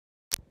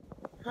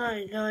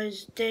Hi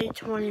guys, day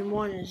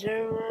 21 is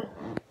over.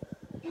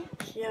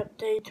 Yep,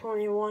 day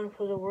 21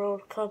 for the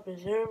World Cup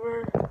is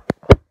over.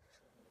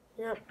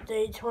 Yep,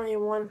 day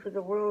 21 for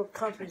the World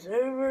Cup is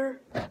over.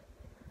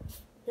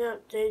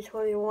 Yep, day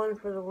 21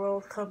 for the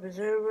World Cup is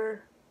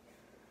over.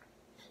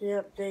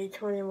 Yep, day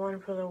 21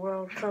 for the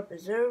World Cup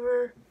is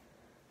over.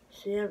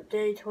 Yep,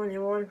 day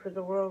 21 for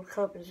the World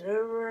Cup is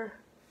over.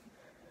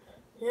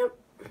 Yep,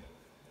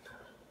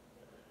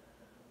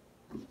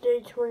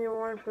 day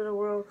 21 for the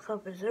World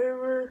Cup is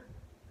over.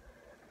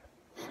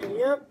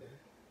 Yep.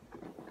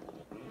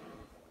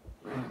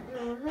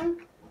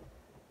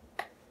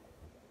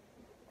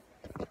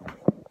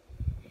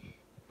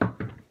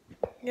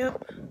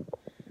 Yep.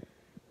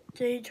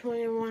 Day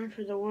 21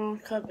 for the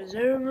World Cup is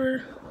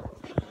over.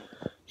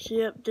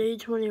 Yep, day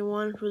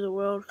 21 for the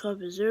World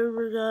Cup is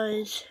over,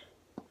 guys.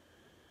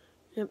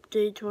 Yep,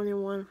 day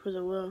 21 for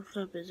the World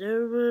Cup is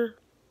over.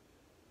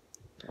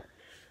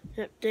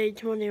 Yep, day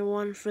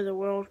 21 for the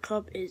World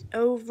Cup is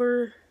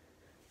over.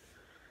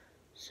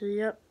 So,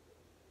 yep,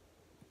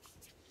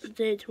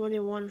 day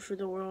 21 for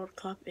the World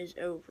Cup is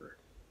over.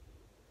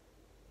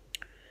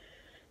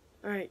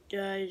 Alright,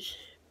 guys,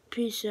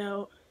 peace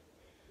out.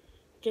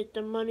 Get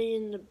the money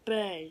in the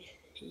bag.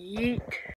 Yeet.